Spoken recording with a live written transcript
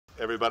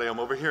Everybody, I'm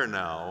over here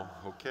now.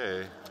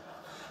 Okay.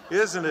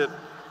 Isn't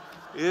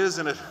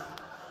it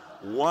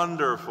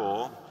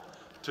wonderful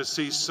to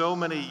see so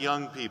many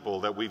young people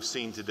that we've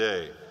seen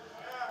today,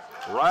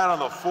 right on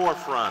the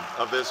forefront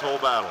of this whole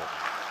battle?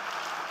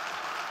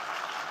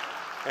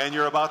 And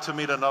you're about to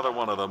meet another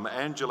one of them.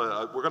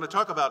 Angela, we're going to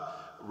talk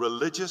about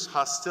religious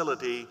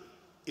hostility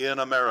in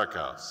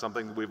America,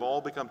 something we've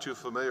all become too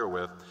familiar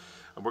with.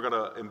 And we're going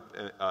to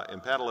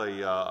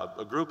impanel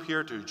a group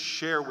here to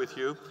share with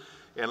you.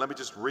 And let me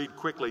just read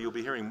quickly. You'll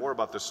be hearing more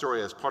about this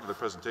story as part of the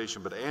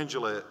presentation. But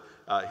Angela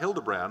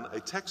Hildenbrand, a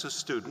Texas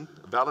student,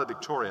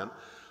 valedictorian,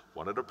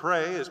 wanted to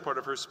pray as part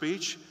of her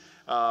speech,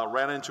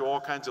 ran into all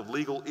kinds of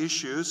legal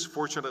issues.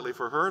 Fortunately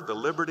for her, the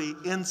Liberty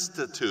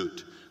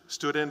Institute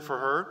stood in for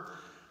her.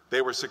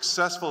 They were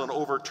successful in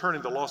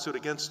overturning the lawsuit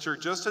against her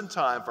just in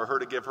time for her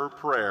to give her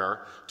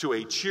prayer to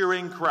a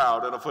cheering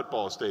crowd in a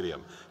football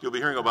stadium. You'll be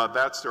hearing about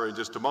that story in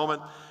just a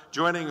moment.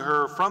 Joining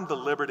her from the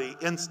Liberty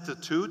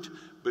Institute,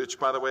 which,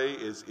 by the way,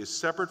 is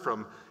separate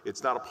from,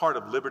 it's not a part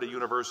of Liberty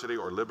University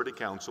or Liberty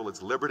Council,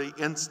 it's Liberty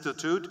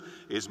Institute,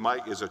 is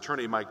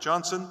attorney Mike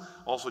Johnson.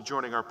 Also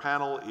joining our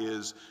panel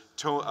is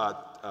Todd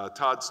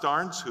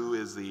Starnes, who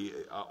is the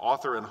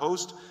author and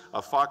host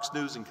of Fox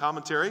News and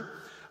Commentary.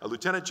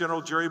 Lieutenant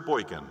General Jerry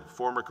Boykin,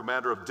 former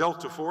commander of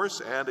Delta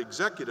Force and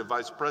executive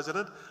vice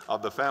president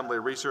of the Family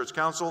Research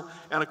Council,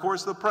 and of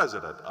course the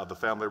president of the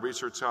Family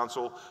Research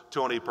Council,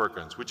 Tony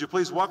Perkins. Would you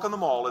please welcome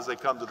them all as they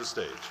come to the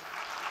stage?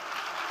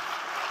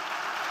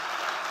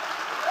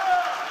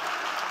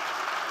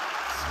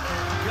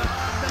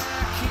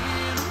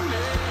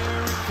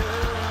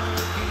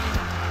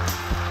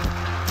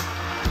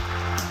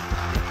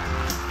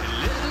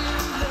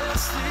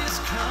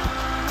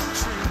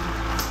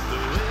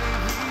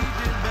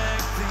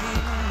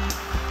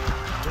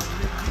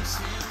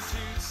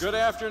 Good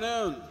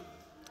afternoon.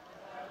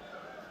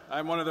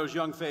 I'm one of those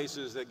young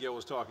faces that Gil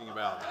was talking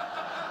about.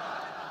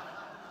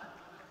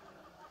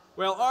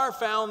 Well, our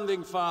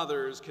founding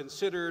fathers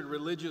considered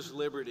religious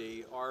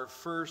liberty our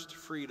first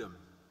freedom,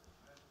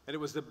 and it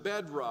was the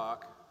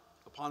bedrock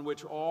upon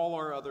which all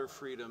our other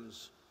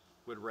freedoms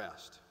would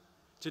rest.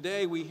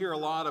 Today, we hear a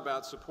lot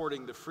about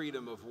supporting the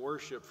freedom of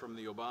worship from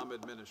the Obama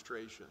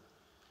administration,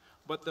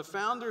 but the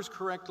founders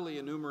correctly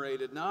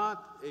enumerated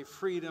not a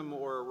freedom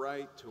or a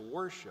right to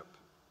worship,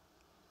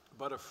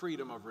 but a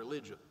freedom of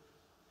religion.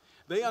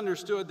 They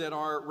understood that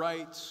our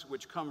rights,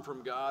 which come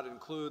from God,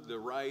 include the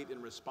right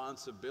and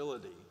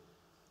responsibility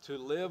to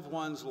live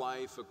one's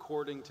life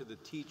according to the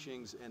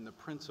teachings and the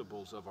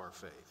principles of our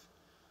faith.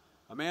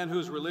 A man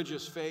whose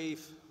religious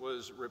faith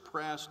was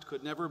repressed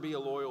could never be a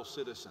loyal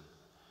citizen,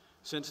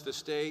 since the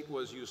state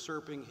was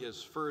usurping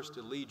his first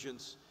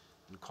allegiance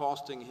and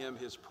costing him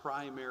his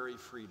primary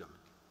freedom.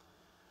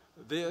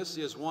 This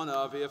is one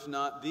of, if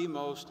not the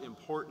most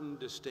important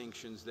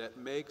distinctions that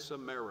makes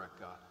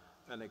America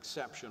an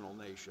exceptional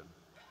nation.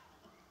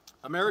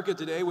 America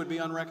today would be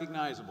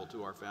unrecognizable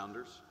to our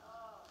founders.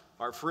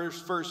 Our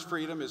first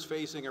freedom is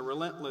facing a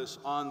relentless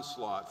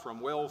onslaught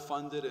from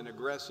well-funded and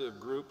aggressive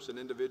groups and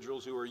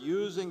individuals who are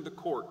using the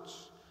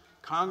courts,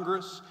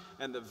 Congress,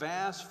 and the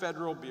vast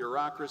federal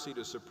bureaucracy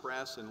to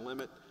suppress and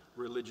limit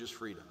religious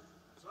freedom.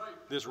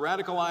 This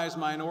radicalized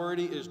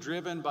minority is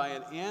driven by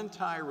an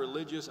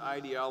anti-religious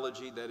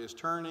ideology that is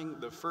turning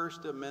the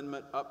First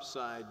Amendment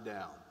upside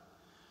down.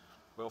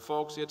 Well,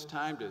 folks, it's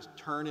time to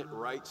turn it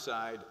right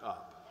side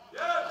up.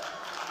 Yes.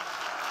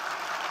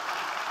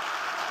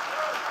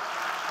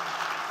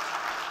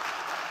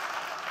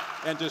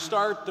 And to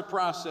start the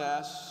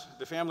process,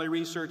 the Family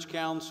Research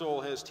Council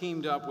has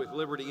teamed up with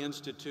Liberty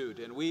Institute,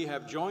 and we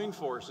have joined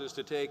forces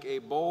to take a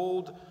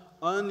bold,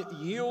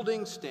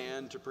 unyielding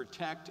stand to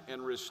protect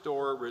and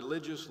restore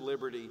religious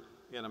liberty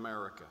in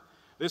America.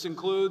 This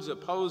includes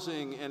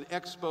opposing and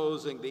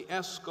exposing the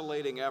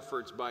escalating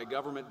efforts by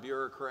government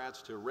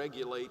bureaucrats to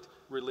regulate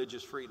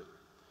religious freedom.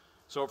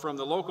 So from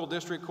the local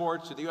district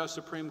courts to the U.S.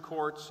 Supreme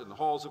Courts and the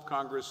halls of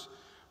Congress,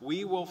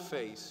 we will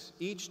face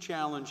each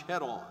challenge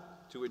head-on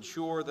to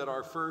ensure that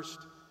our First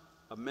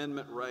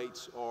Amendment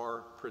rights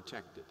are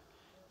protected.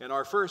 And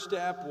our first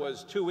step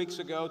was 2 weeks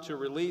ago to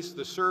release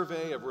the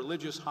survey of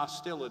religious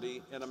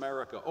hostility in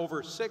America.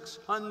 Over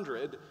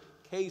 600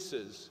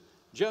 cases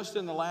just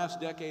in the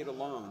last decade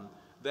alone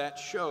that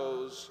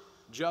shows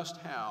just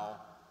how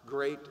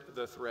great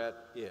the threat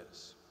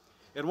is.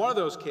 And one of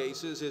those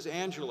cases is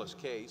Angela's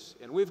case,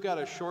 and we've got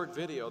a short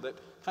video that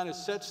kind of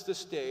sets the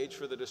stage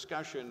for the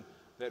discussion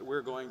that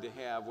we're going to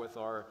have with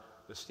our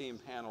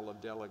esteemed panel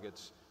of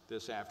delegates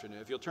this afternoon.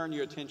 If you'll turn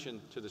your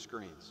attention to the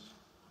screens.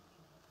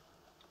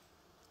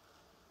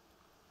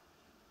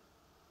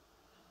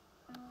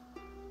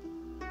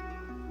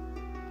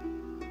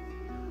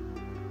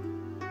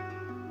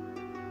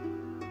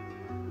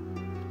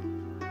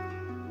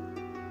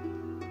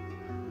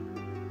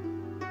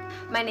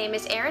 My name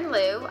is Erin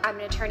Liu. I'm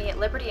an attorney at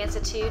Liberty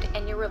Institute,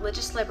 and your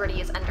religious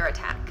liberty is under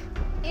attack.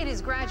 It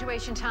is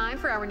graduation time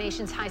for our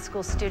nation's high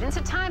school students,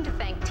 a time to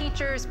thank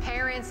teachers,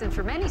 parents, and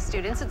for many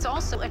students, it's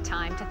also a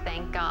time to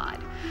thank God.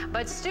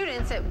 But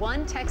students at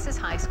one Texas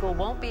high school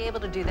won't be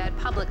able to do that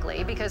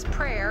publicly because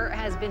prayer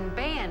has been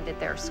banned at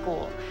their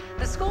school.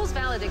 The school's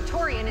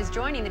valedictorian is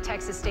joining the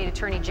Texas State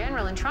Attorney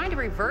General in trying to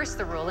reverse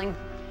the ruling.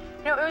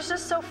 You know, it was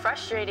just so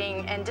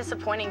frustrating and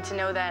disappointing to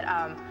know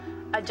that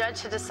a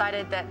judge had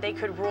decided that they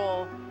could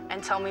rule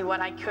and tell me what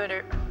I could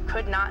or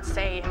could not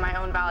say in my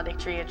own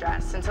valedictory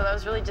address. And so that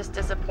was really just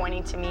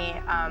disappointing to me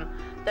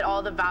that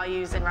all the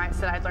values and rights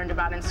that I'd learned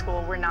about in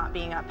school were not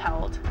being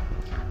upheld.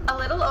 A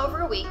little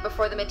over a week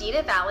before the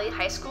Medina Valley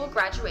High School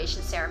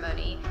graduation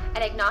ceremony,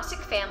 an agnostic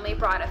family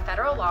brought a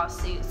federal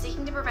lawsuit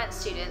seeking to prevent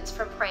students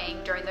from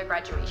praying during their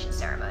graduation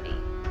ceremony.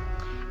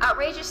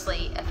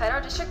 Outrageously, a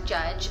federal district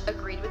judge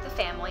agreed with the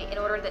family in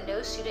order that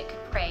no student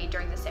could pray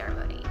during the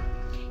ceremony.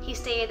 He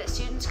stated that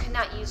students could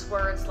not use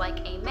words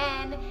like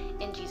amen,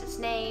 in Jesus'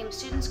 name.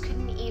 Students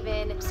couldn't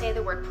even say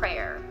the word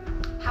prayer.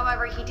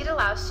 However, he did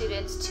allow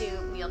students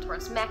to kneel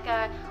towards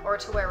Mecca or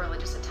to wear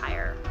religious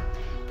attire.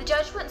 The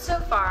judge went so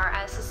far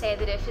as to say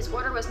that if his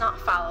order was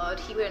not followed,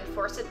 he would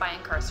enforce it by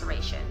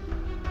incarceration.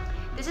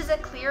 This is a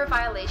clear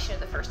violation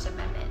of the First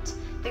Amendment.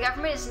 The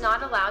government is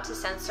not allowed to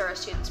censor a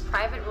student's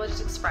private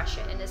religious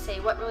expression and to say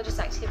what religious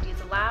activity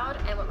is allowed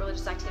and what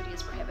religious activity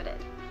is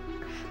prohibited.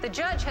 The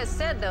judge has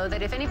said, though,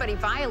 that if anybody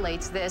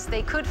violates this,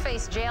 they could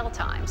face jail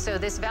time. So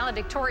this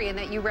valedictorian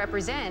that you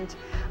represent,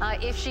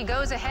 if she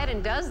goes ahead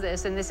and does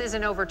this, and this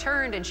isn't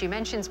overturned, and she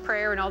mentions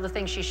prayer and all the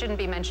things she shouldn't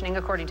be mentioning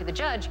according to the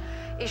judge,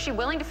 is she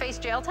willing to face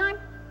jail time?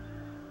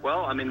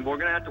 Well, I mean, we're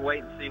going to have to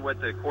wait and see what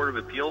the Court of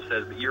Appeal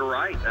says, but you're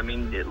right. I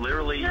mean, it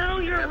literally, you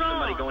have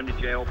somebody going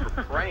to jail for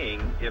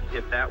praying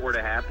if that were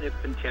to happen,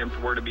 if contempt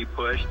were to be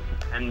pushed.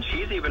 And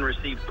she's even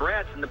received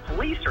threats, and the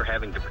police are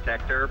having to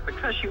protect her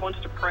because she wants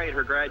to pray at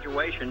her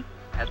graduation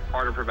as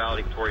part of her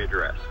valedictory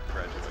address.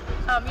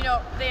 You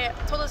know, they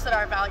told us that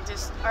our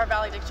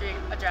valedictory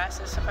address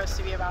is supposed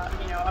to be about,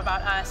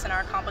 about us and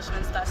our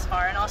accomplishments thus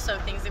far, and also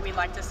things that we'd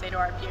like to say to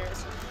our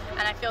peers.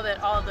 And I feel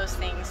that all of those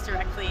things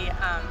directly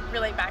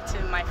relate back to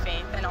my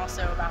faith and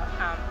also about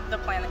the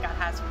plan that God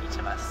has for each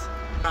of us.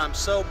 I'm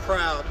so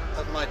proud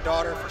of my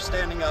daughter for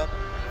standing up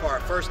for our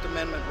First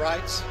Amendment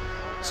rights.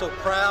 So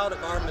proud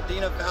of our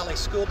Medina Valley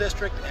School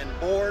District and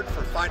board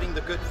for fighting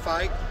the good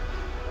fight.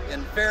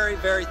 And very,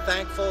 very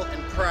thankful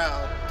and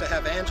proud to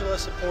have Angela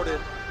supported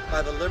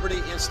by the Liberty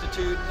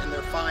Institute and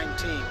their fine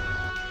team.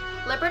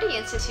 Liberty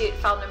Institute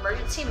filed an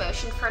emergency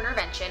motion for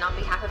intervention on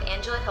behalf of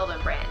Angela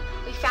Hildenbrand.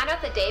 We found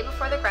out the day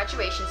before the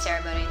graduation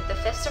ceremony that the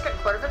Fifth Circuit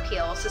Court of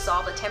Appeals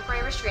dissolved the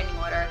temporary restraining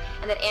order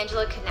and that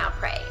Angela could now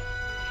pray.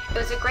 It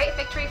was a great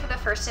victory for the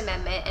First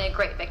Amendment and a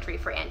great victory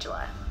for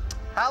Angela.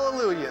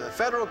 Hallelujah. The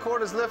federal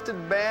court has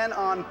lifted ban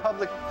on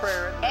public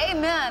prayer.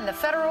 Amen. The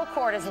federal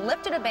court has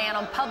lifted a ban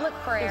on public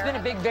prayer. It's been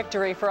a big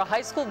victory for a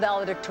high school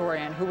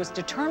valedictorian who was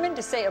determined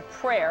to say a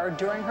prayer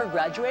during her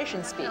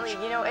graduation speech.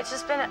 Really, it's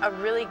just been a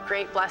really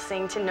great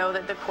blessing to know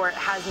that the court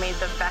has made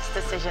the best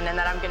decision and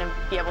that I'm going to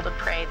be able to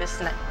pray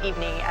this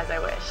evening as I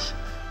wish.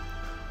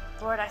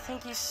 Lord, I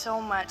thank you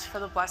so much for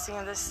the blessing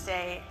of this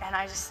day, and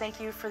I just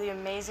thank you for the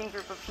amazing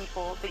group of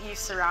people that you've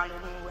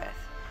surrounded me with.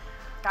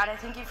 God, I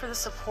thank you for the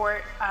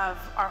support of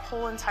our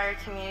whole entire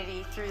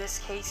community through this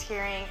case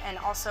hearing, and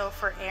also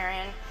for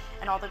Aaron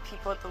and all the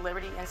people at the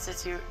Liberty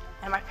Institute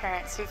and my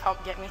parents who've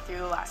helped get me through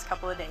the last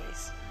couple of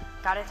days.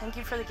 God, I thank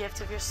you for the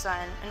gift of your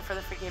Son and for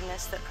the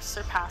forgiveness that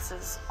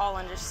surpasses all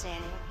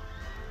understanding.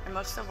 And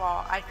most of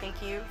all, I thank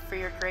you for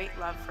your great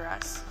love for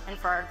us and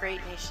for our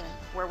great nation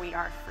where we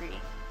are free.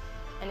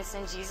 And it's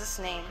in Jesus'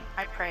 name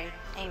I pray,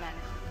 amen.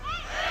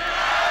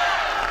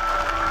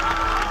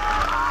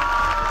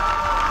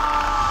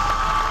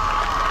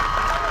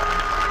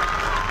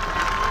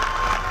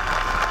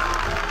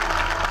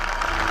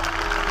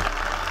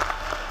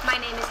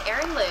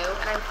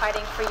 And I'm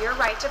fighting for your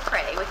right to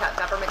pray without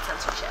government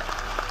censorship.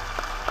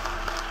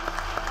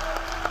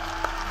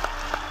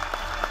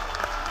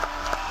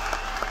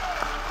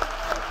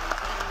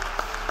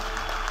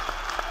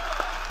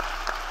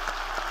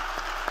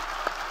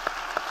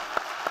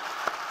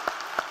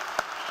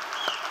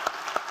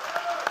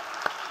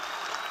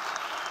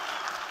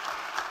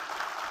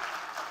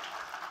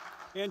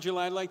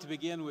 Angela, I'd like to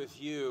begin with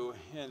you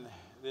in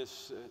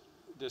this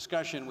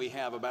discussion we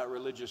have about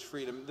religious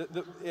freedom.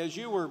 As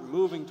you were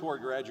moving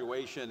toward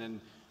graduation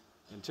and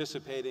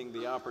anticipating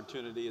the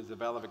opportunity as the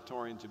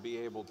valedictorian to be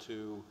able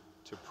to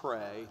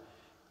pray,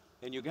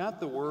 and you got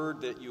the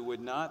word that you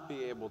would not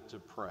be able to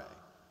pray,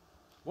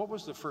 what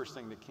was the first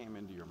thing that came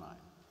into your mind?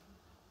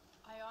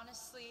 I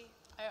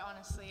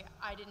honestly,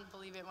 I didn't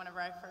believe it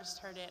whenever I first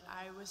heard it.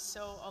 I was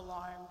so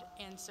alarmed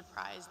and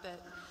surprised that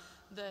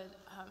the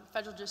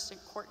federal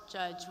district court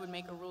judge would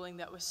make a ruling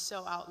that was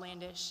so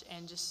outlandish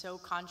and just so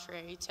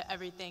contrary to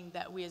everything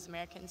that we as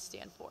Americans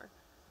stand for.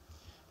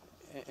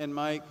 And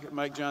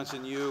Mike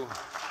Johnson, you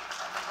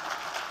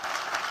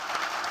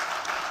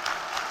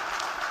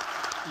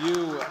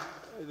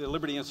The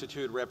Liberty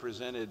Institute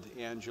represented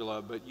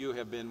Angela, but you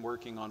have been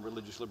working on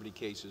religious liberty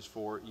cases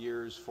for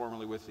years,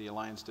 formerly with the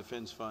Alliance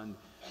Defense Fund.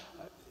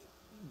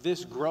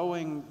 This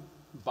growing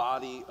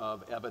body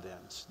of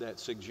evidence that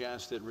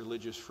suggests that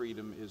religious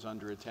freedom is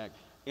under attack.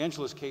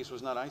 Angela's case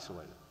was not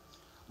isolated.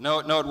 No,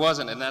 it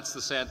wasn't, and that's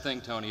the sad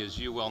thing, Tony, as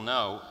you well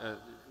know.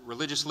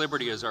 Religious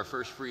liberty is our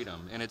first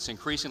freedom, and it's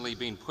increasingly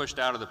being pushed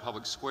out of the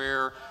public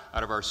square,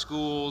 out of our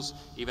schools,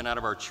 even out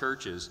of our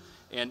churches.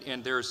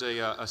 And there's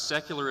a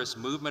secularist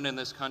movement in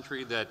this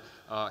country that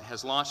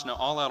has launched an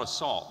all-out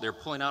assault. They're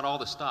pulling out all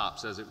the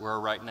stops, as it were,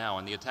 right now,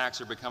 and the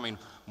attacks are becoming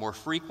more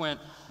frequent,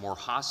 more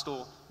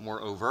hostile,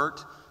 more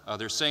overt.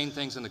 They're saying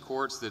things in the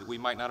courts that we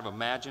might not have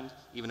imagined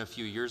even a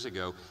few years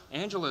ago.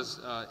 Angela's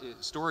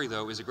story,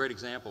 though, is a great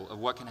example of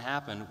what can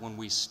happen when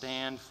we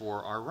stand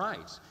for our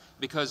rights.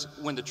 Because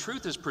when the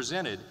truth is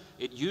presented,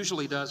 it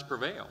usually does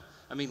prevail.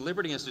 I mean,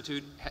 Liberty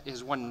Institute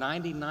has won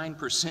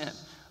 99%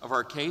 of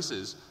our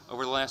cases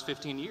over the last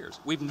 15 years.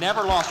 We've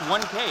never lost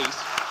one case.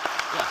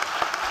 Yeah.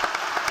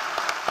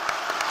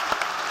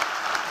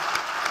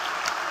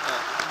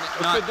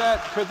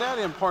 Could that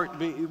in part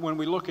be, when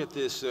we look at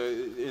this,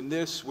 in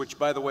this, which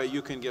by the way,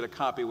 you can get a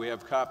copy, we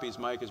have copies,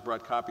 Mike has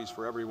brought copies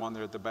for everyone,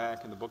 they're at the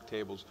back in the book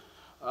tables.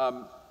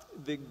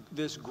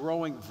 This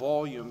growing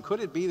volume, could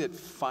it be that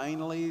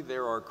finally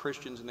there are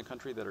Christians in the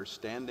country that are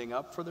standing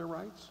up for their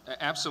rights?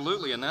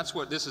 Absolutely, and that's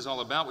what this is all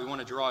about. We want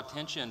to draw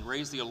attention,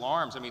 raise the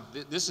alarms. I mean,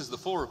 this is the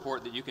full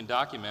report that you can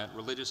document,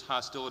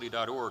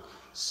 religiousHostility.org,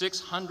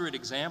 600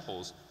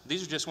 examples.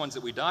 These are just ones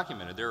that we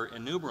documented. There are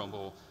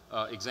innumerable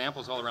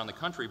examples all around the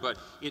country, but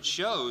it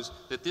shows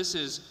that this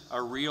is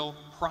a real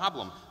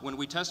problem. When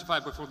we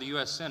testified before the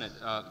U.S. Senate,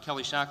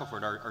 Kelly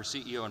Shackelford, our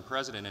CEO and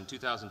president in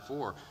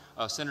 2004,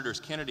 Senators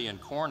Kennedy and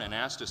Cornyn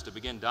asked us to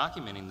begin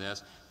documenting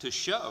this to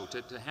show,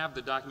 to have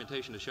the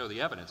documentation to show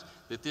the evidence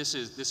that this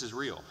is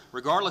real.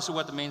 Regardless of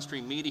what the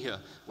mainstream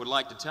media would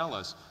like to tell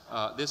us,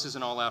 this is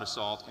an all-out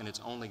assault and it's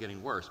only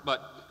getting worse.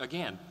 But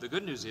again, the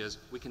good news is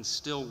we can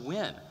still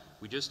win.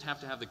 We just have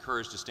to have the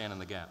courage to stand in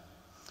the gap.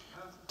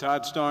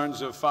 Todd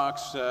Starnes of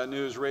Fox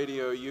News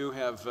Radio, you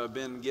have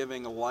been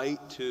giving light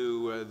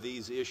to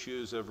these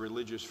issues of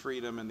religious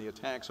freedom and the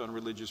attacks on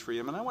religious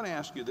freedom. And I want to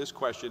ask you this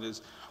question: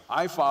 is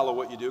I follow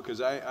what you do,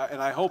 because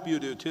and I hope you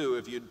do too.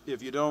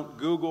 If you don't,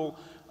 Google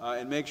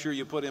and make sure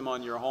you put him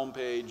on your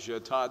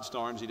homepage, Todd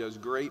Starnes. He does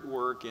great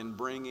work in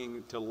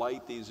bringing to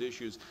light these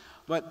issues.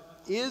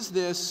 But is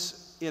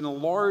this in a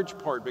large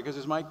part, because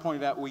as Mike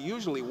pointed out, we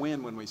usually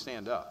win when we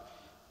stand up,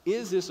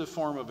 is this a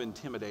form of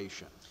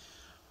intimidation?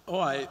 Oh,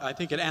 I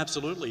think it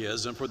absolutely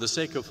is. And for the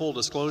sake of full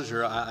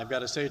disclosure, I've got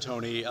to say,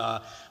 Tony,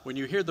 when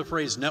you hear the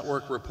phrase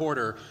network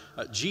reporter,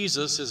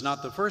 Jesus is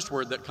not the first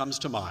word that comes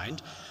to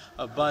mind.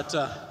 But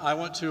I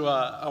want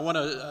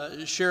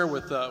to share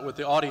with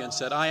the audience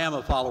that I am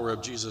a follower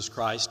of Jesus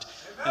Christ,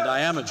 and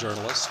I am a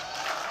journalist.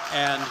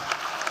 And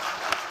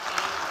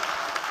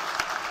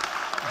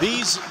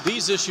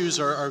these issues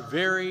are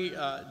very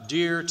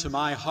dear to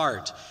my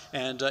heart,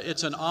 and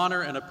it's an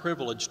honor and a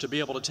privilege to be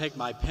able to take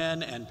my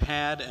pen and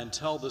pad and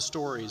tell the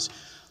stories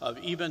of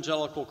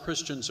evangelical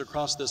Christians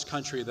across this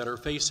country that are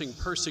facing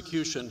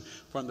persecution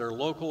from their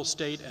local,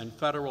 state, and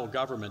federal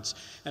governments.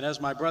 And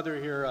as my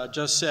brother here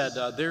just said,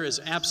 there is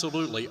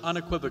absolutely,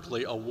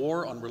 unequivocally, a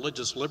war on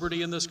religious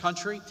liberty in this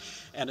country,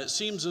 and it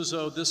seems as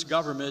though this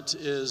government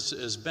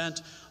is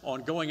bent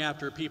on going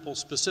after people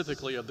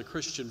specifically of the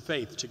Christian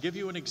faith. To give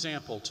you an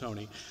example,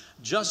 Tony,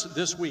 just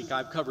this week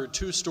I've covered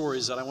two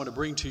stories that I want to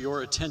bring to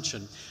your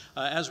attention.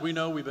 As we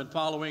know, we've been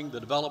following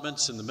the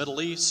developments in the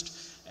Middle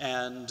East,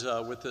 and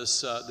with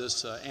this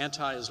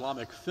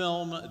anti-Islamic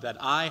film that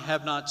I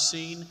have not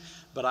seen,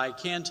 but I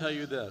can tell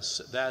you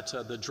this, that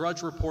the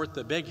Drudge Report,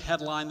 the big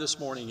headline this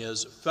morning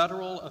is,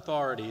 Federal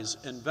Authorities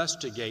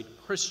Investigate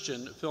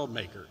Christian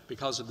Filmmaker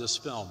because of this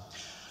film.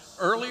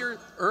 Earlier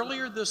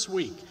this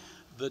week,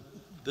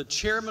 the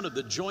chairman of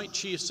the Joint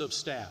Chiefs of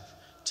Staff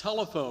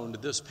telephoned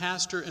this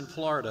pastor in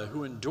Florida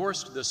who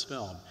endorsed this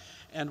film.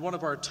 And one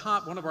of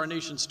our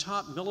nation's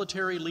top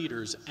military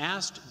leaders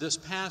asked this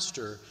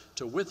pastor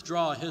to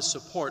withdraw his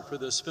support for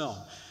this film.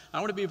 I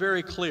want to be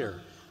very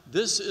clear.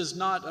 This is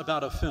not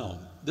about a film.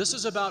 This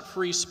is about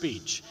free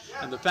speech.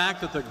 And the fact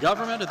that the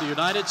government of the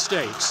United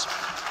States,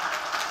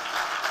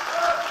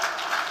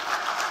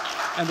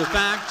 and the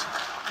fact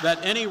that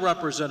any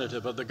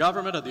representative of the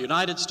government of the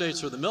United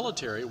States or the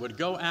military would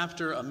go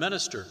after a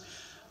minister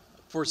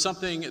for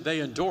something they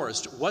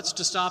endorsed, what's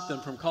to stop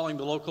them from calling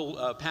the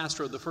local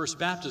pastor of the First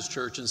Baptist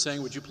Church and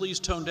saying, would you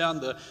please tone down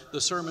the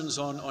sermons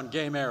on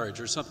gay marriage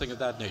or something of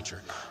that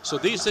nature? So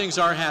these things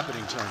are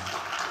happening, Tony.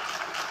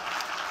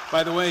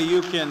 By the way,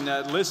 you can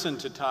listen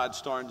to Todd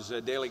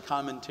Starnes' daily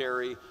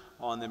commentary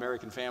on the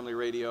American Family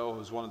Radio,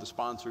 who's one of the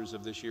sponsors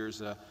of this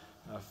year's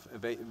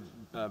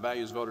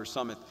Values Voter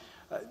Summit.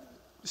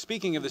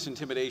 Speaking of this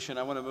intimidation,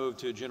 I want to move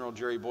to General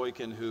Jerry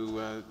Boykin,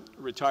 who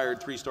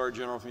retired three-star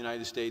general from the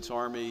United States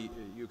Army.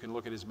 You can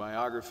look at his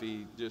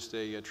biography, just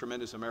a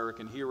tremendous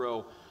American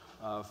hero,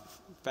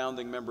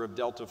 founding member of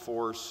Delta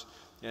Force,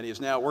 and he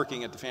is now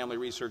working at the Family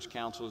Research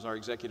Council as our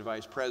executive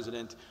vice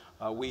president.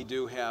 We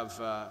do have,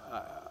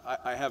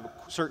 I have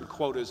certain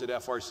quotas at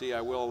FRC.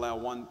 I will allow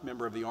one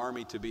member of the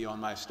Army to be on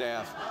my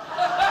staff.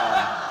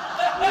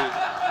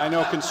 I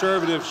know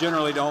conservatives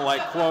generally don't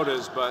like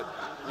quotas, but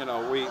you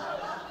know, we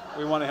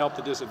want to help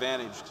the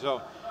disadvantaged.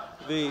 So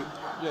we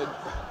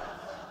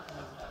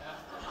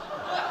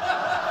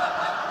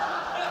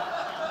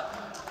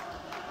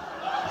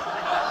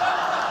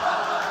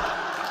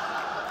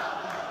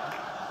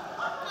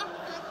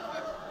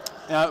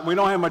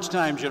don't have much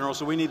time, General,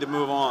 so we need to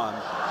move on.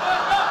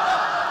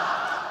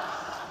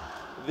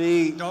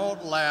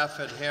 Don't laugh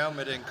at him,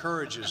 it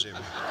encourages him.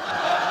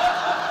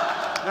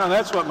 No,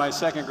 that's what my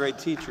second grade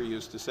teacher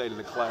used to say to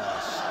the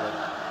class.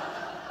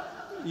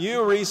 But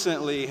you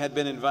recently had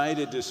been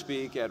invited to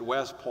speak at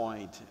West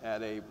Point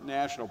at a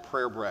national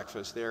prayer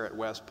breakfast there at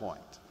West Point.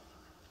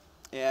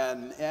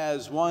 And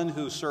as one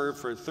who served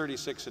for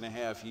 36 and a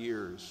half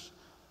years,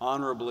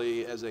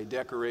 honorably as a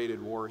decorated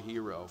war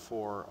hero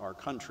for our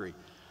country,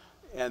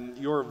 and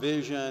your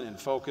vision and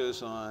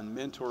focus on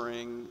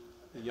mentoring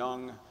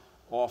young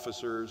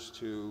officers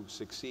to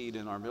succeed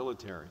in our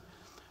military,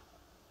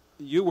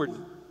 you were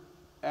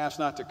asked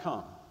not to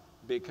come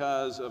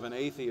because of an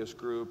atheist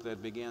group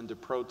that began to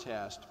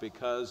protest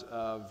because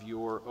of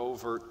your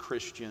overt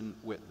Christian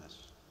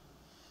witness.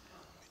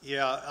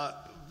 Yeah,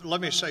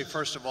 let me say,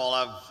 first of all,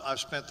 I've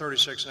spent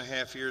 36 and a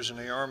half years in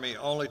the Army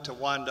only to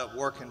wind up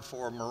working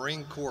for a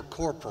Marine Corps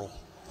corporal.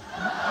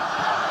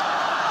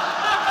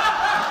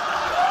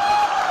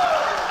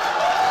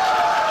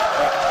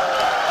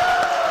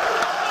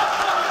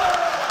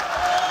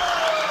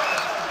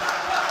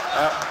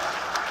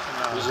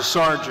 It was a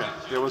sergeant.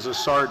 It was a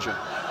sergeant.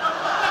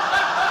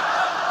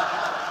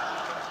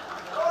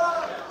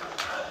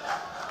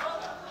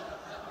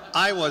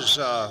 I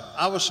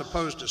was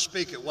supposed to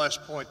speak at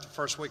West Point the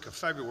first week of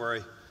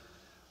February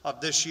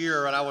of this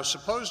year, and I was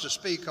supposed to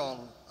speak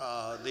on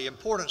the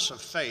importance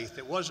of faith.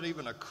 It wasn't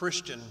even a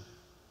Christian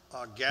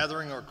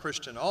gathering or a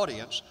Christian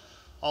audience,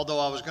 although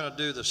I was going to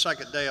do the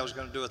second day, I was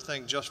going to do a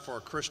thing just for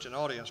a Christian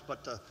audience.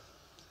 But the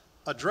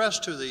address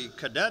to the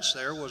cadets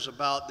there was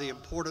about the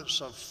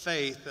importance of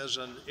faith as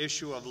an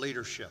issue of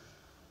leadership.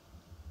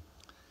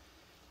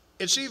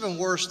 It's even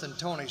worse than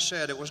Tony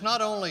said. It was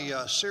not only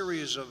a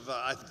series of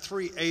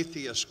 3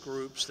 atheist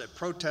groups that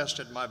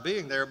protested my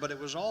being there, but it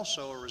was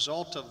also a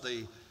result of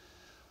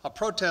a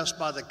protest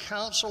by the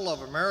Council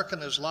of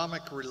American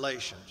Islamic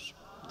Relations,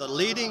 the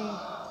leading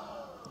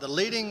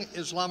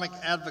Islamic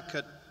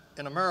advocate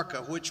in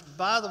America, which,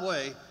 by the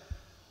way,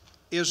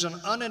 is an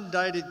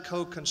unindicted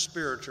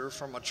co-conspirator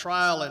from a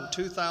trial in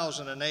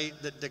 2008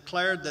 that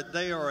declared that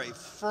they are a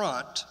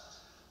front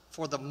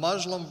for the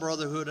Muslim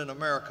Brotherhood in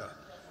America.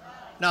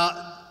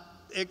 Now,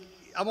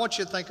 I want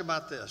you to think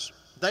about this.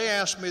 They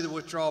asked me to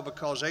withdraw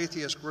because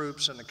atheist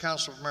groups and the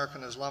Council of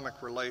American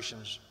Islamic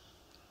Relations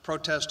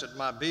protested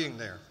my being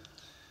there,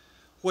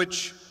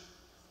 which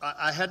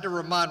I had to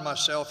remind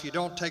myself, you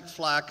don't take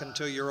flack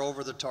until you're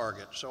over the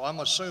target. So I'm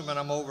assuming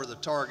I'm over the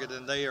target,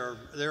 and they are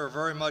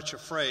very much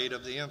afraid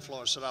of the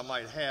influence that I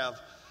might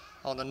have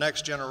on the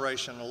next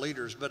generation of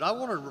leaders. But I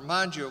want to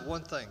remind you of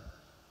one thing.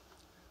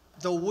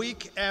 The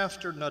week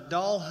after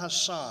Nadal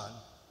Hassan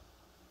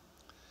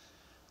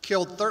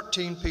killed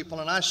 13 people,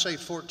 and I say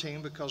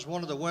 14 because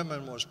one of the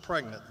women was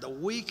pregnant. The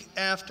week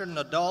after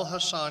Nadal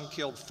Hassan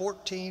killed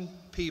 14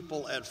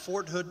 people at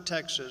Fort Hood,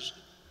 Texas,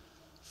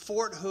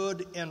 Fort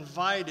Hood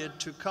invited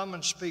to come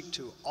and speak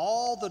to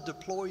all the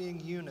deploying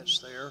units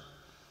there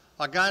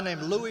a guy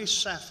named Louis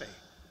Safi,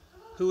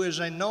 who is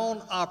a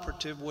known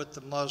operative with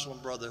the Muslim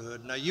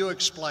Brotherhood. Now, you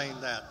explain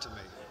that to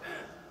me.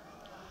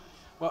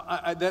 Well,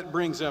 that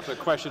brings up a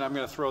question. I'm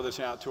going to throw this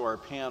out to our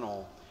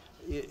panel.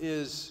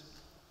 Is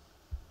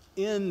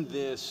in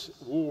this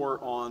war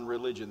on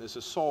religion, this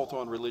assault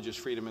on religious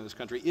freedom in this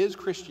country, is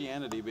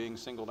Christianity being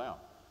singled out?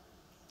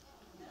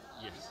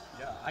 Yes.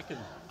 Yeah,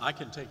 I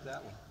can take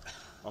that one.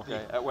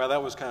 Okay, well,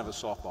 that was kind of a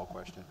softball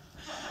question.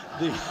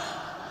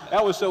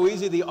 That was so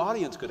easy the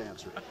audience could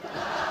answer it.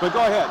 But go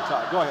ahead,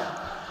 Todd, go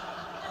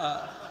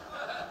ahead.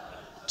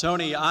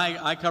 Tony,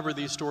 I cover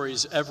these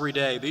stories every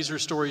day. These are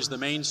stories the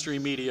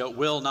mainstream media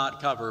will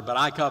not cover, but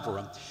I cover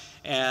them.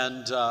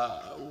 And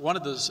one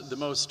of the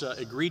most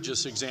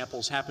egregious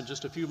examples happened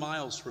just a few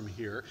miles from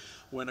here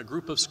when a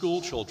group of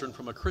school children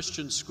from a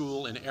Christian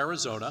school in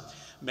Arizona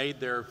made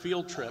their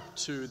field trip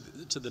to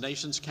the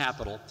nation's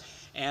capital,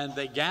 and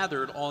they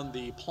gathered on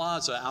the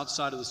plaza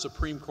outside of the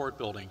Supreme Court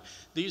building.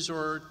 These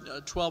are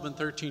 12 and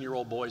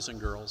 13-year-old boys and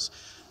girls,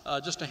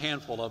 just a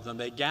handful of them.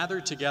 They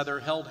gathered together,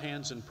 held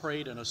hands, and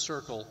prayed in a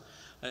circle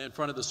in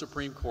front of the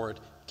Supreme Court.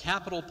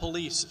 Capitol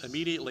Police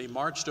immediately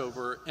marched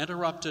over,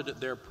 interrupted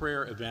their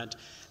prayer event,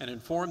 and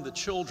informed the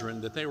children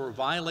that they were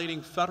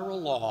violating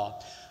federal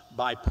law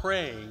by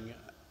praying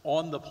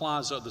on the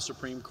plaza of the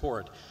Supreme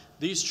Court.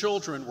 These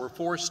children were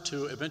forced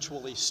to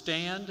eventually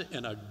stand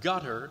in a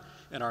gutter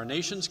in our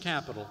nation's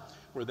capital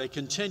where they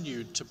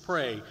continued to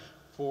pray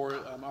for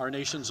our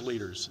nation's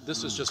leaders.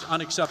 This is just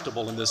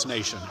unacceptable in this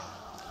nation.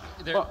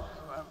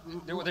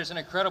 There's an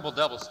incredible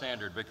double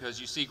standard, because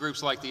you see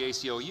groups like the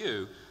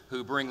ACLU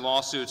who bring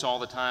lawsuits all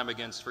the time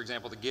against, for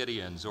example, the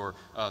Gideons, or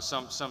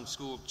some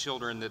school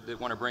children that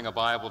want to bring a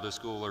Bible to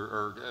school,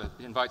 or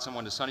invite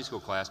someone to Sunday school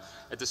class.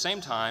 At the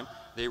same time,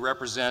 they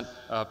represent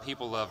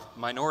people of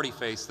minority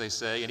faiths, they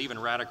say, and even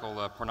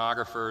radical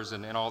pornographers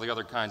and all the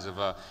other kinds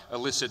of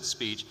illicit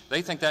speech.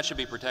 They think that should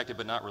be protected,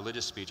 but not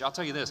religious speech. I'll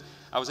tell you this.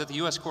 I was at the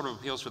U.S. Court of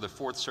Appeals for the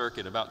Fourth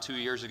Circuit about 2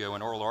 years ago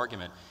in oral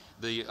argument.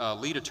 The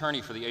lead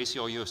attorney for the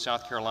ACLU of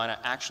South Carolina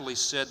actually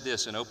said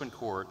this in open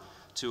court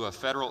to a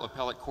federal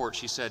appellate court.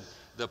 She said,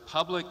 the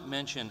public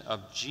mention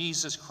of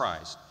Jesus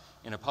Christ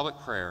in a public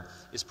prayer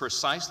is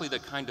precisely the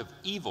kind of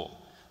evil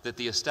that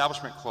the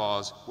Establishment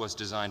Clause was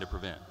designed to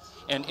prevent.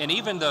 And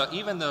even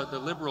the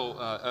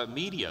liberal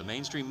media,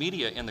 mainstream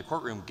media in the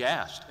courtroom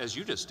gasped, as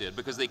you just did,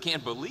 because they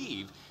can't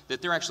believe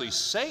that they're actually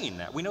saying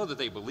that. We know that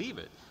they believe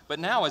it. But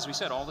now, as we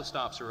said, all the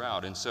stops are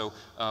out. And so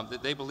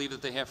that they believe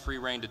that they have free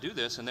reign to do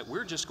this, and that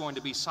we're just going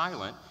to be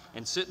silent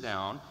and sit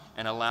down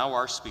and allow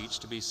our speech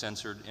to be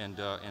censored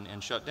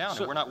and shut down.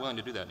 And we're not willing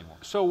to do that anymore.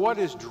 So what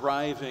is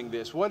driving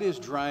this? What is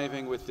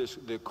driving with this,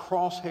 the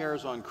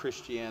crosshairs on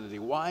Christianity?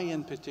 Why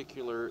in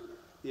particular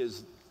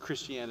is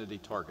Christianity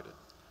targeted?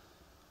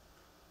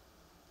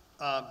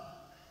 I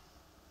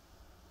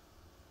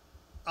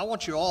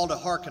want you all to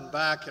hearken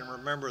back and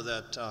remember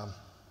that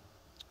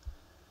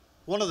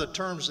one of the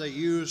terms they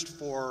used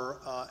for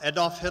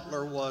Adolf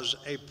Hitler was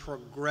a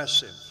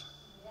progressive.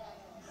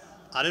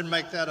 I didn't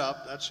make that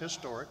up. That's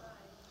historic.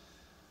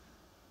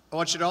 I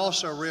want you to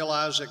also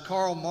realize that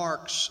Karl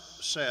Marx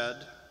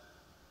said,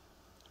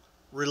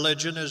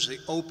 religion is the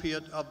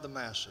opiate of the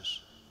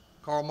masses.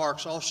 Karl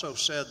Marx also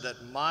said that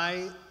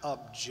my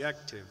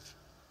objective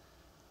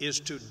is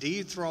to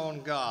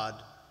dethrone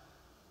God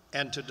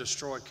and to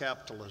destroy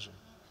capitalism.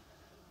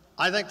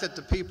 I think that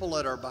the people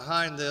that are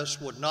behind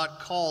this would not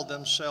call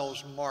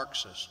themselves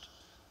Marxist,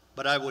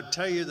 but I would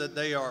tell you that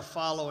they are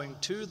following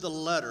to the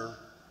letter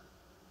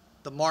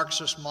the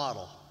Marxist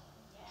model.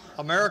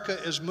 America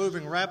is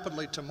moving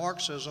rapidly to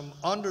Marxism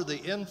under the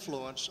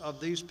influence of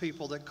these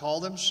people that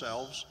call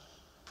themselves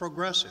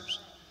progressives.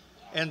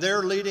 And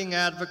their leading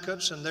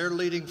advocates and their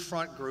leading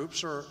front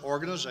groups are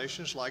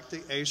organizations like the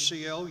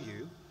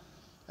ACLU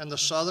and the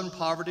Southern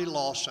Poverty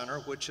Law Center,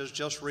 which has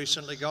just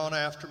recently gone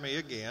after me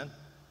again.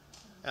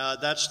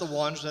 That's the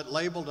ones that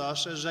labeled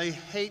us as a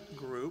hate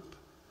group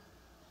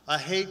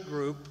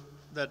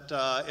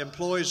that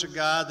employs a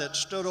guy that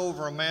stood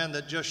over a man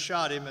that just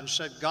shot him and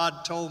said,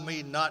 God told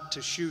me not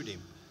to shoot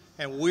him.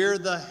 And we're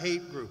the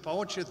hate group. I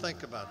want you to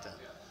think about that.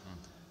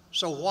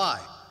 So why?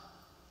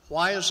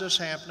 Why is this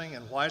happening,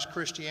 and why is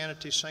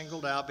Christianity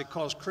singled out?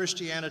 Because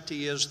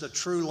Christianity is the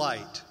true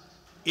light.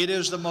 It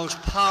is the most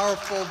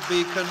powerful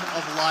beacon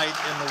of light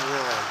in the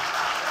world.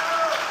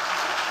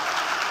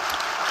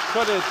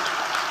 Could it,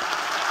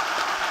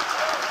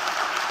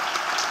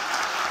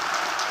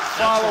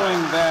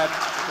 following that,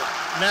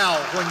 now,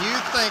 when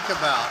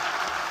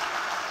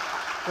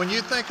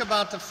you think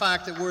about the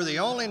fact that we're the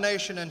only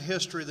nation in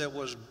history that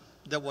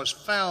was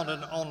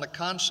founded on the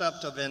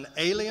concept of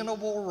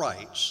inalienable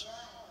rights,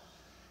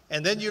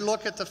 and then you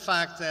look at the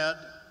fact that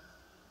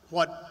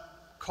what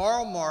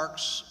Karl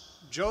Marx,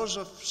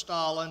 Joseph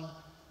Stalin,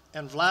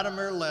 and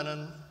Vladimir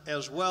Lenin,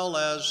 as well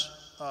as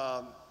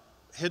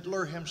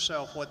Hitler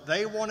himself, what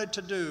they wanted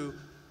to do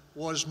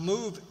was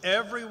move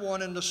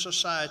everyone in the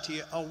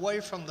society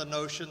away from the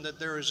notion that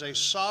there is a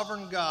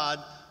sovereign God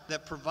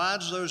that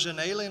provides those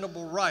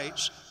inalienable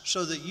rights,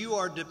 so that you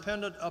are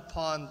dependent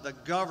upon the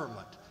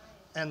government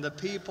and the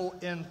people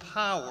in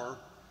power.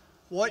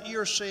 What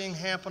you're seeing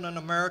happen in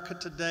America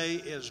today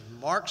is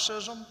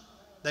Marxism.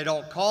 They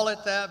don't call it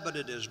that, but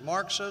it is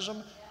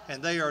Marxism,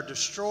 and they are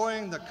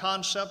destroying the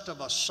concept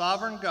of a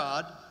sovereign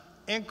God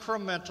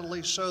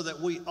incrementally, so that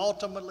we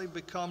ultimately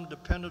become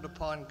dependent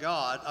upon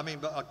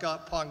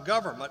upon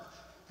government.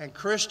 And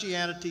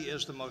Christianity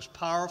is the most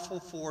powerful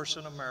force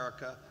in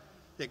America.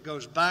 It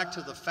goes back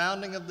to the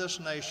founding of this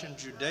nation,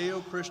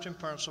 Judeo-Christian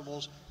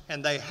principles,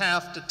 and they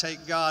have to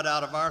take God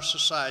out of our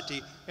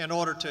society in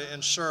order to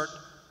insert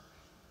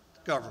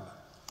government.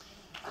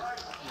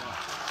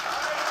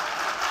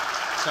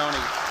 Tony,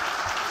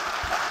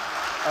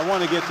 I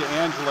want to get to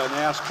Angela and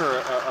ask her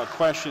a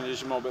question in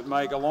just a moment.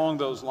 Mike, along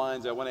those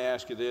lines, I want to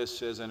ask you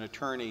this as an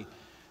attorney.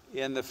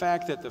 In the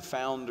fact that the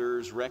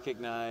founders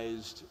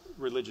recognized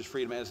religious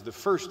freedom as the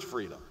first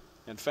freedom.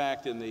 In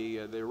fact, in the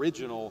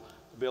original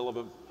Bill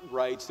of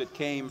Rights that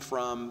came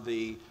from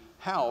the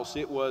House,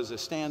 it was a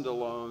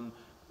standalone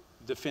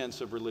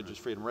defense of religious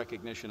freedom,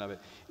 recognition of it.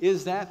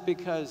 Is that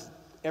because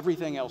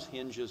everything else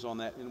hinges on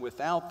that, and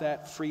without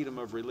that freedom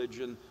of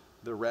religion,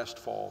 the rest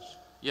falls?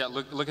 Yeah,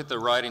 look at the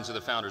writings of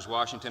the founders.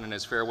 Washington, in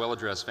his farewell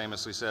address,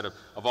 famously said, of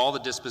all the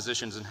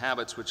dispositions and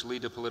habits which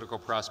lead to political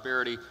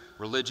prosperity,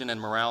 religion and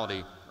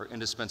morality are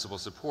indispensable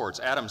supports.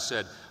 Adams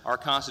said, our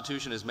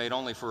Constitution is made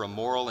only for a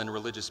moral and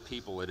religious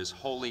people. It is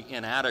wholly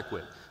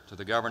inadequate to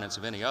the governance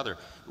of any other.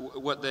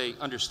 What they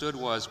understood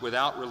was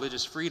without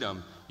religious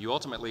freedom, you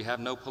ultimately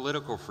have no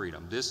political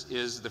freedom. This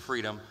is the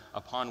freedom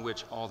upon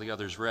which all the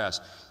others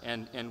rest.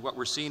 And what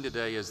we're seeing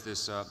today is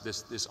this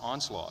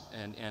onslaught.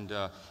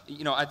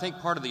 You know, I think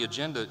part of the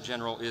agenda,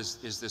 General,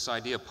 is this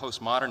idea of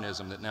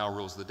postmodernism that now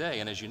rules the day.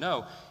 And as you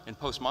know, in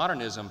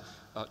postmodernism,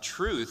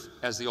 truth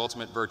as the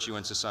ultimate virtue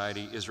in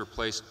society is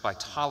replaced by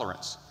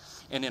tolerance.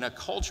 And in a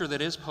culture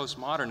that is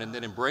postmodern and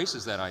that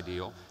embraces that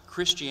ideal,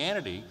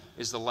 Christianity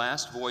is the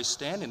last voice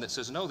standing that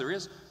says, no, there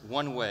is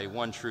one way,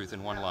 one truth,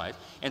 and one life.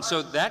 And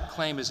so that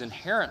claim is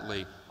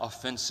inherently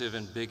offensive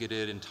and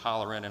bigoted,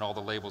 intolerant, and all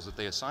the labels that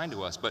they assign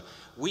to us. But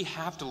we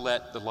have to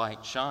let the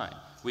light shine.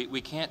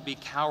 We can't be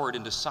cowered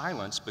into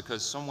silence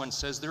because someone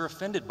says they're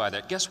offended by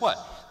that. Guess what?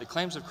 The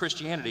claims of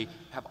Christianity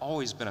have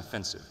always been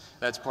offensive.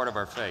 That's part of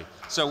our faith.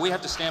 So we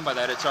have to stand by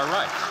that. It's our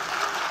right.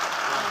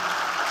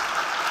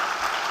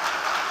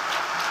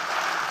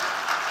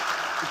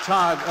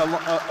 Todd,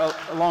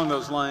 along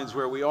those lines,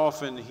 where we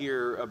often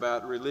hear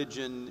about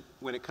religion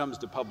when it comes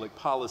to public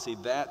policy,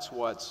 that's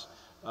what's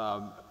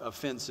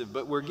offensive.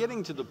 But we're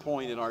getting to the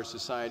point in our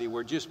society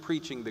where just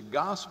preaching the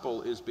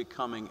gospel is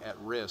becoming at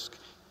risk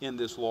in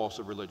this loss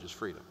of religious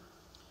freedom.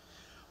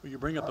 Well, you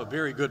bring up a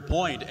very good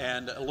point.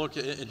 And look,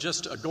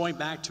 just going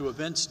back to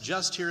events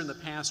just here in the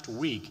past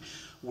week,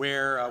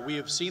 where we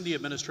have seen the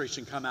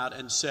administration come out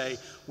and say,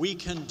 we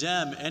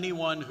condemn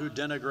anyone who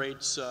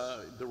denigrates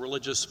the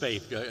religious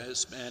faith.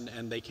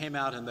 And they came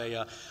out and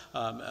they,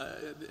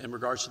 in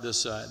regards to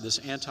this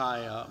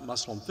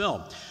anti-Muslim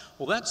film.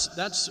 Well,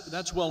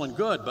 that's well and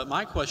good, but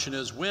my question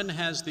is, when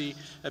has the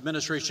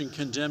administration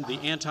condemned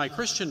the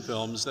anti-Christian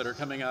films that are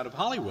coming out of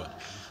Hollywood?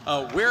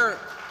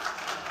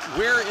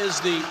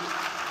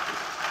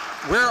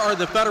 Where are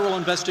the federal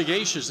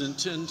investigations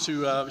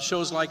into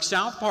shows like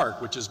South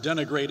Park, which has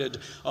denigrated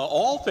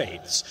all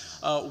faiths?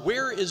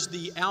 Where is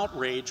the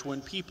outrage when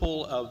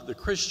people of the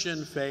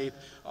Christian faith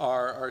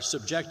are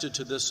subjected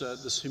to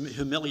this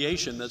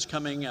humiliation that's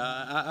coming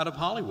out of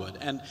Hollywood?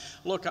 And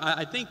look,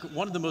 I think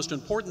one of the most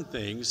important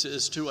things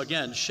is to,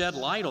 again, shed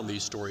light on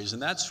these stories.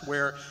 And that's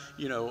where,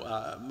 you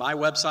know, my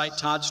website,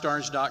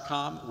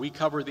 toddstarnes.com, we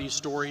cover these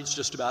stories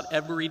just about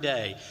every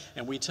day.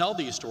 And we tell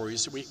these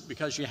stories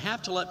because you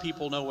have to let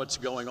people know what's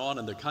going on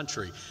in the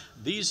country.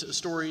 These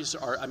stories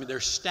are, I mean,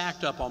 they're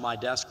stacked up on my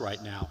desk right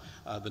now.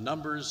 The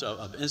numbers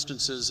of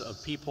instances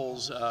of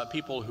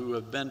people who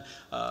have been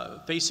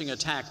facing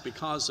attack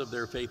because of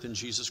their faith in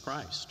Jesus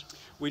Christ.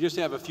 We just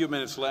have a few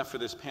minutes left for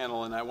this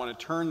panel, and I want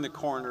to turn the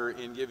corner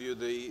and give you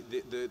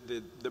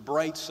the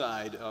bright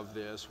side of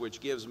this, which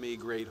gives me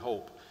great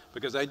hope.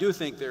 Because I do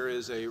think there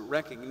is a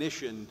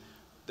recognition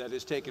that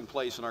has taken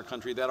place in our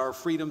country that our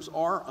freedoms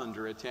are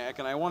under attack.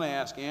 And I want to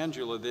ask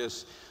Angela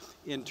this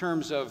in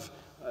terms of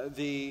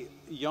the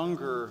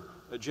younger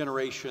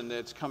generation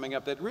that's coming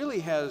up that really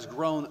has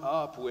grown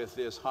up with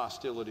this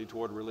hostility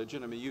toward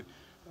religion. I mean,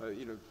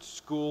 you know,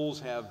 schools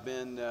have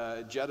been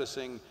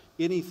jettisoning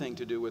anything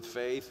to do with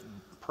faith.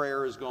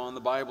 Prayer is gone, the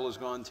Bible is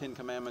gone, 10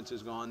 Commandments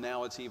is gone.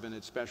 Now it's even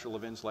at special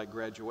events like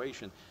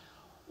graduation.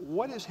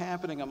 What is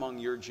happening among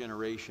your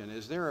generation?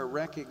 Is there a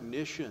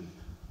recognition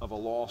of a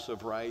loss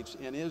of rights,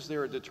 and is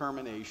there a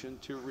determination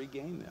to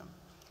regain them?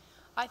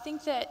 I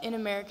think that in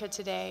America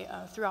today,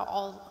 throughout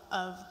all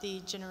of the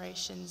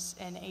generations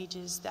and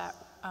ages, that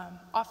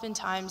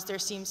oftentimes there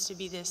seems to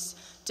be this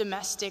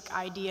domestic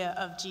idea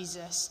of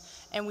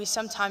Jesus, and we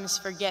sometimes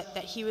forget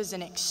that he was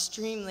an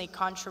extremely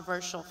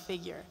controversial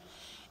figure.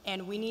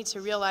 And we need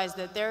to realize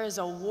that there is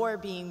a war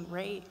being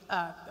waged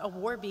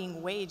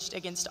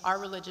against our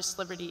religious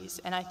liberties.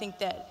 And I think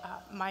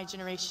that my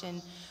generation,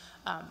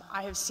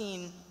 I have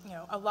seen, you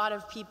know, a lot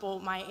of people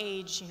my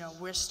age, you know,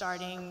 we're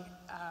starting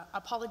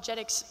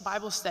apologetics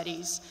Bible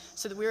studies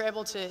so that we're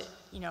able to,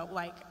 you know,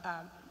 like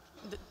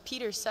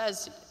Peter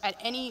says, at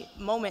any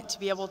moment to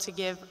be able to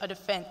give a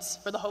defense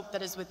for the hope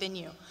that is within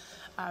you.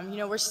 You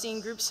know, we're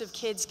seeing groups of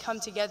kids come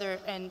together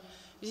and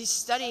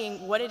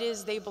studying what it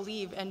is they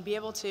believe and be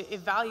able to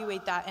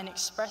evaluate that and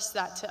express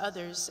that to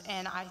others.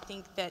 And I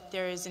think that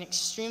there is an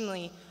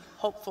extremely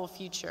hopeful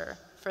future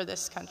for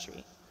this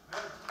country.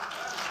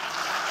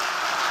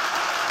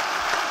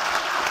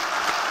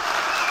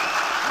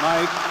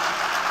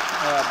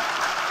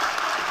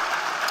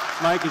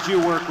 Mike, as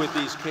you work with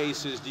these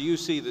cases, do you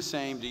see the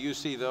same? Do you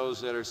see those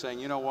that are saying,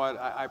 you know what,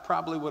 I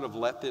probably would have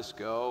let this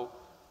go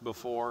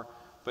before,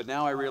 but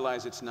now I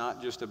realize it's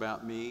not just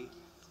about me,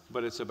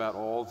 but it's about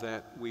all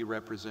that we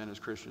represent as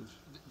Christians?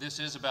 This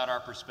is about our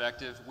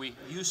perspective. We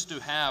used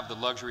to have the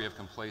luxury of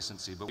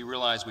complacency, but we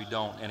realize we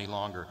don't any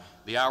longer.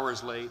 The hour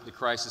is late, the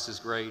crisis is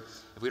great.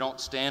 If we don't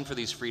stand for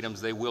these freedoms,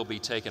 they will be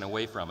taken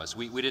away from us.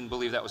 We didn't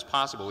believe that was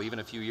possible even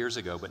a few years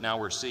ago, but now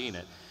we're seeing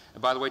it.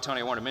 And by the way,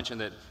 Tony, I want to mention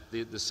that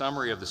the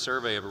summary of the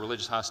survey of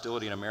religious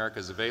hostility in America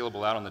is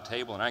available out on the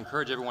table, and I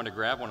encourage everyone to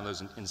grab one of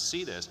those and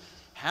see this.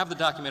 Have the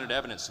documented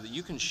evidence so that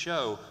you can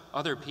show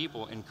other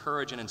people,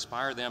 encourage and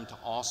inspire them to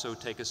also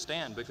take a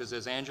stand. Because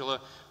as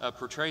Angela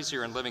portrays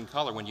here in living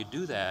color, when you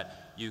do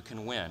that, you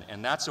can win.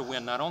 And that's a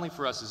win not only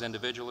for us as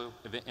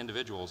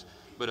individuals,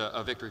 but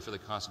a victory for the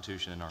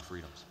Constitution and our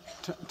freedoms.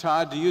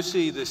 Todd, do you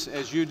see this,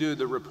 as you do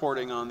the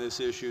reporting on this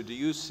issue, do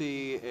you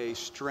see a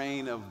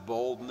strain of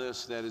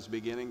boldness that is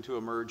beginning to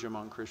emerge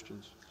among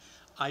Christians?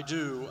 I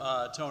do,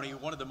 Tony.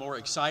 One of the more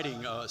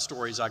exciting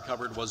stories I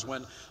covered was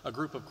when a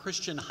group of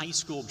Christian high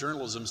school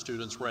journalism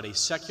students were at a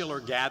secular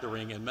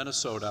gathering in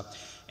Minnesota,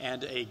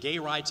 and a gay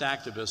rights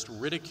activist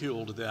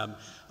ridiculed them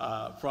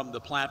from the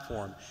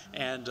platform.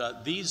 And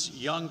these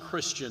young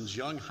Christians,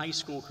 young high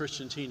school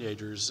Christian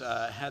teenagers,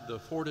 had the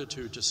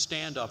fortitude to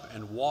stand up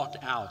and walk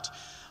out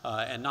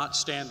and not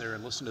stand there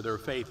and listen to their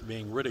faith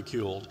being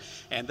ridiculed.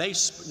 And they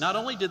not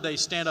only did they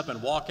stand up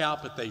and walk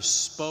out, but they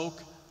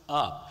spoke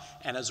up.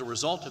 And as a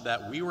result of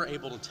that, we were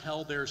able to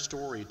tell their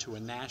story to a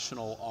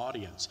national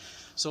audience.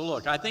 So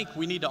look, I think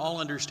we need to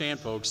all understand,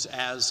 folks,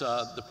 as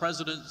the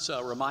president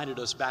reminded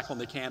us back on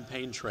the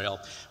campaign trail,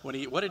 when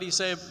what did he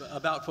say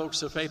about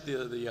folks of faith,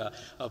 the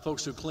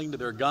folks who cling to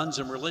their guns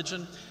and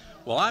religion?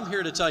 Well, I'm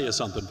here to tell you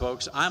something,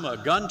 folks. I'm a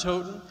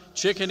gun-toting,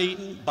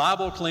 chicken-eating,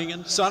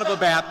 Bible-clinging, son of a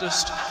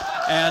Baptist,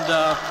 and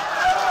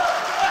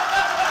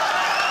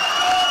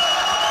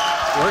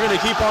we're going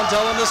to keep on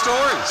telling the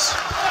stories.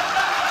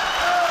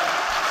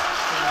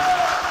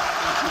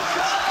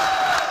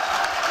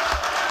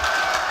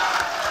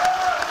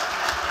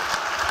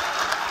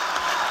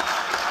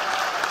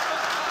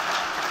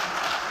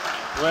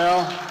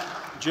 Well,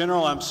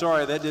 General, I'm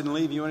sorry, that didn't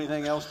leave you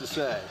anything else to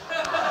say.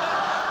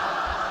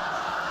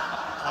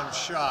 I'm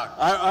shocked.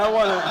 I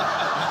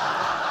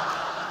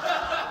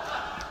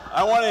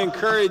want to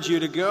encourage you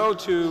to go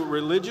to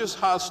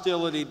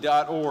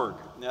religiousHostility.org.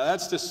 Now,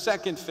 that's the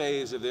second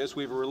phase of this.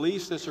 We've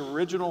released this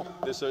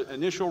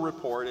initial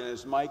report, and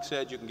as Mike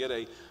said, you can get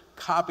a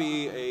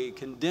copy, a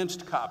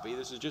condensed copy.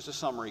 This is just a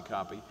summary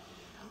copy.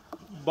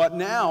 But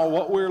now,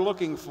 what we're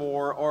looking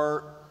for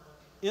are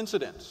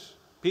incidents.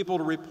 People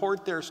to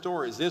report their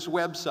stories. This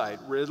website,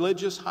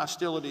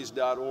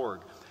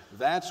 religiousHostilities.org,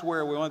 that's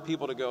where we want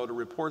people to go to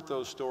report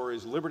those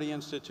stories. Liberty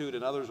Institute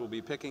and others will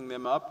be picking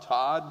them up.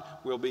 Todd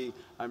will be,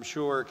 I'm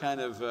sure, kind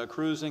of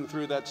cruising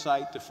through that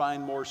site to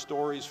find more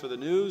stories for the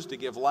news, to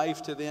give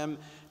life to them,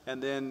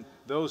 and then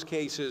those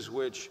cases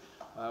which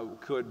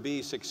could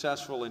be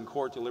successful in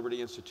court, the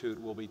Liberty Institute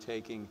will be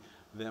taking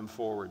them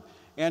forward.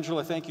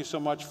 Angela, thank you so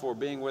much for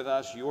being with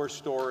us. Your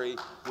story,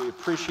 we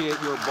appreciate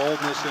your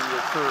boldness and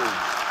your courage.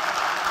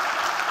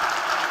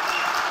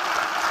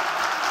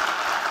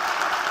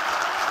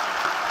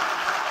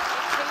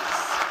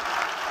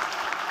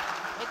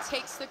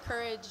 Takes the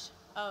courage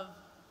of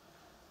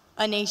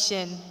a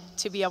nation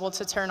to be able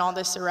to turn all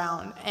this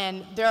around.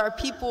 And there are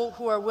people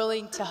who are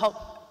willing to help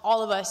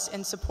all of us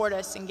and support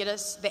us and get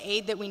us the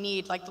aid that we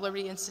need, like the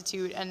Liberty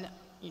Institute and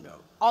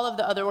all of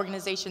the other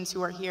organizations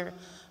who are here,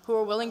 who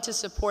are willing to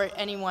support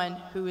anyone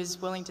who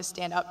is willing to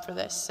stand up for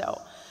this. So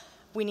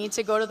we need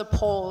to go to the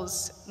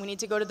polls, we need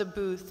to go to the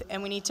booth,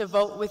 and we need to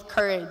vote with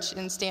courage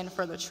and stand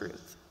for the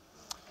truth.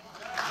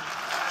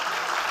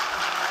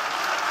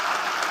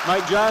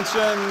 Mike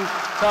Johnson,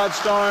 Todd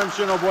Starnes,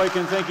 General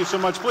Boykin, thank you so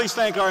much. Please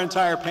thank our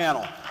entire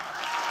panel.